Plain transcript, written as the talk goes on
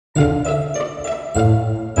Hey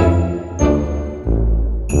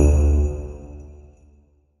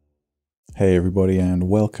everybody and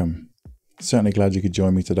welcome. Certainly glad you could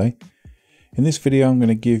join me today. In this video I'm going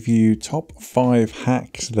to give you top 5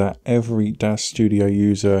 hacks that every Daz Studio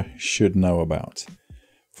user should know about.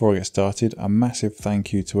 Before I get started, a massive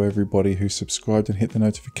thank you to everybody who subscribed and hit the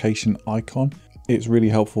notification icon. It's really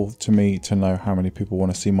helpful to me to know how many people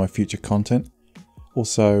want to see my future content.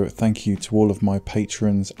 Also, thank you to all of my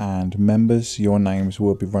patrons and members. Your names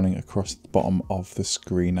will be running across the bottom of the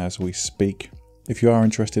screen as we speak. If you are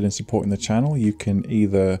interested in supporting the channel, you can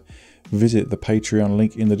either visit the Patreon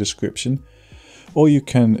link in the description, or you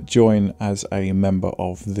can join as a member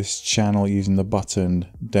of this channel using the button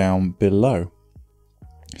down below.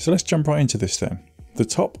 So let's jump right into this then. The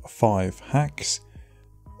top 5 hacks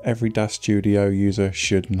every Daz Studio user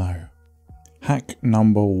should know. Hack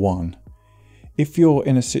number 1. If you're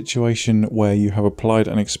in a situation where you have applied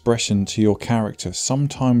an expression to your character,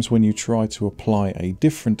 sometimes when you try to apply a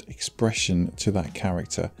different expression to that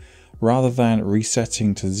character, rather than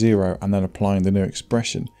resetting to 0 and then applying the new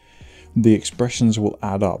expression, the expressions will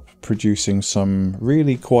add up, producing some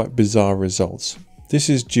really quite bizarre results. This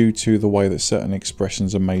is due to the way that certain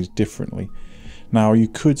expressions are made differently. Now, you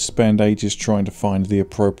could spend ages trying to find the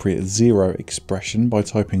appropriate 0 expression by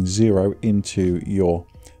typing 0 into your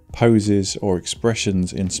poses or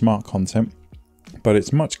expressions in smart content, but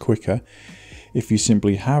it's much quicker if you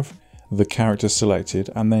simply have the character selected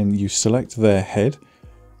and then you select their head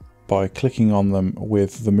by clicking on them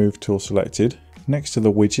with the move tool selected. Next to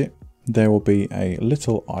the widget there will be a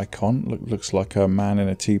little icon, looks like a man in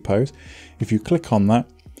a T-pose. If you click on that,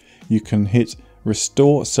 you can hit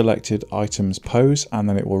restore selected items pose, and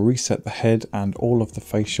then it will reset the head and all of the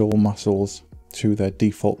facial muscles to their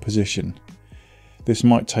default position. This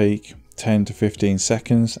might take 10 to 15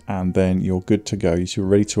 seconds and then you're good to go. You're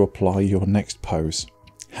ready to apply your next pose.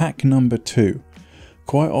 Hack number 2.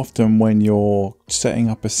 Quite often when you're setting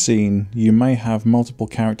up a scene, you may have multiple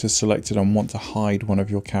characters selected and want to hide one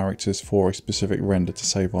of your characters for a specific render to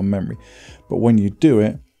save on memory. But when you do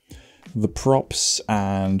it, the props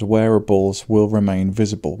and wearables will remain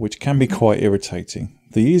visible, which can be quite irritating.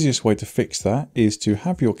 The easiest way to fix that is to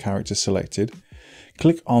have your character selected.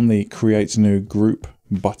 Click on the Create New Group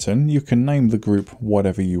button. You can name the group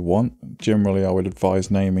whatever you want. Generally, I would advise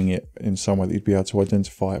naming it in some way that you'd be able to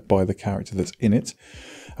identify it by the character that's in it.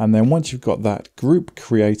 And then once you've got that group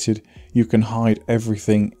created, you can hide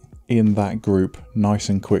everything in that group nice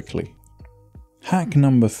and quickly. Hack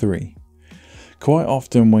number 3. Quite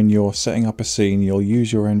often when you're setting up a scene, you'll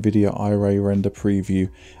use your NVIDIA Array Render Preview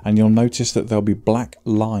and you'll notice that there'll be black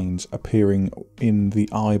lines appearing in the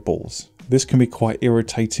eyeballs. This can be quite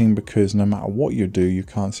irritating because no matter what you do, you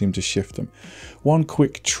can't seem to shift them. One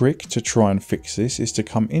quick trick to try and fix this is to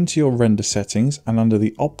come into your render settings and under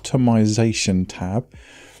the optimization tab,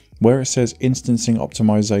 where it says instancing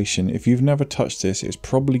optimization, if you've never touched this, it's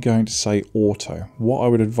probably going to say auto. What I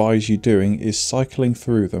would advise you doing is cycling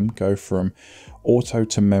through them, go from auto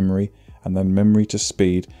to memory and then memory to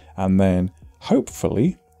speed, and then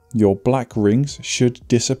hopefully your black rings should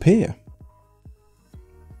disappear.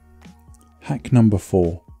 Hack number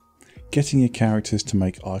 4. Getting your characters to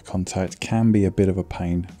make eye contact can be a bit of a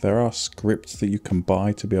pain. There are scripts that you can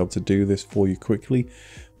buy to be able to do this for you quickly,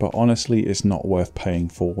 but honestly it's not worth paying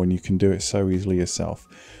for when you can do it so easily yourself.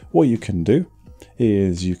 What you can do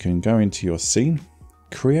is you can go into your scene,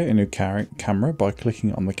 create a new camera by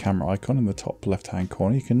clicking on the camera icon in the top left hand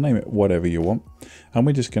corner. You can name it whatever you want, and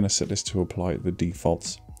we're just going to set this to apply the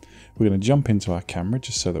defaults. We're going to jump into our camera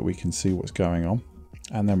just so that we can see what's going on.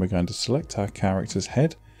 And then we're going to select our character's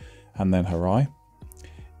head and then her eye.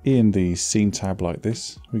 In the scene tab like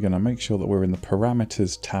this, we're going to make sure that we're in the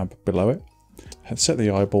parameters tab below it and set the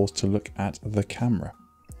eyeballs to look at the camera,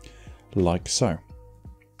 like so.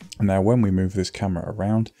 Now when we move this camera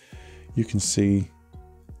around, you can see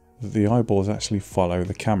that the eyeballs actually follow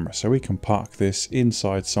the camera. So we can park this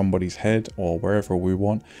inside somebody's head or wherever we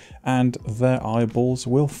want, and their eyeballs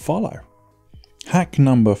will follow. Hack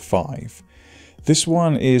number 5. This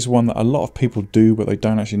one is one that a lot of people do, but they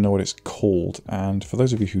don't actually know what it's called. And for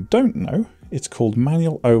those of you who don't know, it's called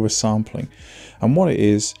manual oversampling. And what it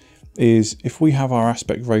is if we have our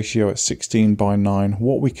aspect ratio at 16:9,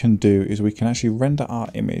 what we can do is we can actually render our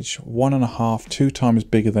image 1.5, 2 times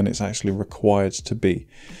bigger than it's actually required to be.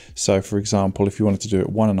 So for example, if you wanted to do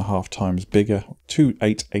it 1.5 times bigger,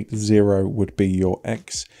 2880 would be your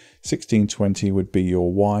X, 1620 would be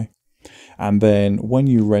your Y. And then when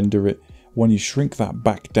you render it, when you shrink that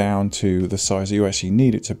back down to the size that you actually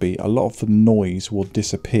need it to be, a lot of the noise will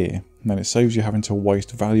disappear. then it saves you having to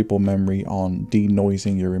waste valuable memory on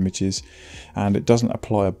denoising your images, and it doesn't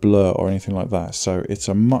apply a blur or anything like that. So it's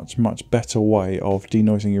a much better way of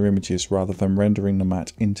denoising your images rather than rendering them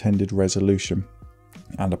at intended resolution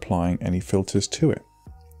and applying any filters to it.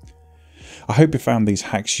 I hope you found these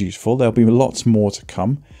hacks useful. There'll be lots more to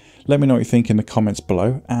come. Let me know what you think in the comments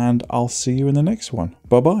below, and I'll see you in the next one.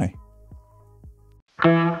 Bye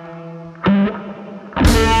bye.